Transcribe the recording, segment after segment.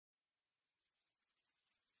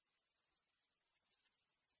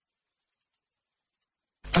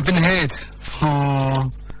I've been heard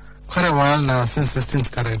for quite a while now since this thing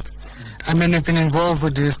started. I mean, we've been involved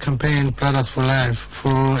with this campaign, Brothers for Life, for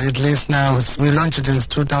at least now, we launched it in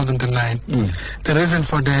 2009. The reason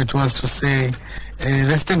for that was to say,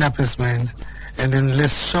 let's stand up as men, and then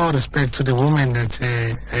let's show respect to the women that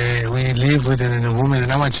we live with and the women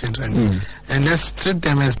and our children. And let's treat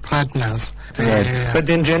them as partners. Right. But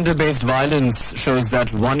then gender-based violence shows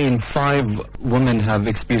that 1 in 5 women have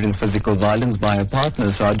experienced physical violence by a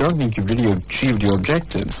partner, so I don't think you've really achieved your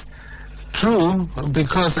objectives. True,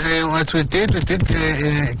 because what we did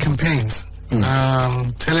campaigns,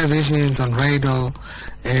 televisions, on radio,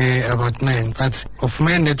 about men, but of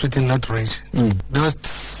men that we did not reach. Those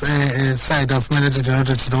side of men that we did not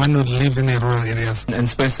reach, the one who live in the rural areas. And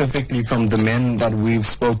specifically from the men that we've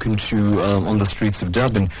spoken to on the streets of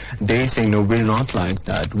Durban, they say, no, we're not like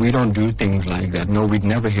that. We don't do things like that. No, we'd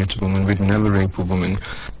never hit a woman, we'd never rape a woman.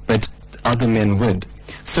 But other men would.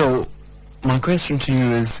 So my question to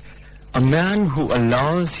you is, a man who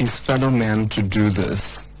allows his fellow man to do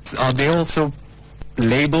this, are they also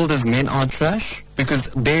labeled as men are trash? Because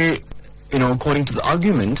they, according to the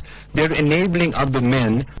argument, they're enabling other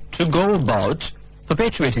men to go about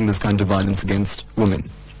perpetuating this kind of violence against women.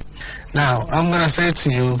 Now, I'm going to say to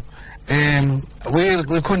you,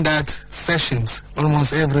 we conduct sessions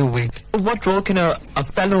almost every week. What role can a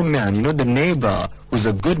fellow man, the neighbor who's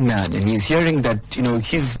a good man, and he's hearing that,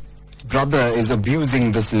 his brother is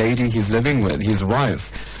abusing this lady he's living with, his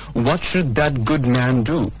wife, what should that good man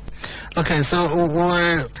do? Okay, so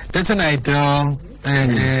that's an ideal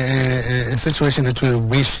situation that we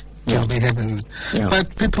wish to be happening.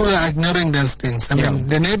 But people are ignoring those things. I mean,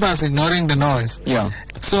 the neighbors ignoring the noise.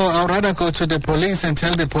 So I'd rather go to the police and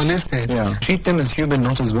tell the police that. Treat them as human,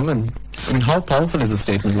 not as women. I mean, how powerful is a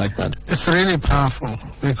statement like that? It's really powerful,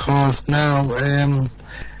 because now it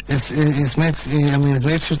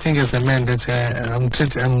makes you think as a man that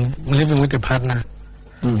I'm living with a partner,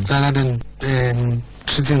 rather than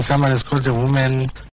treating someone as called a woman.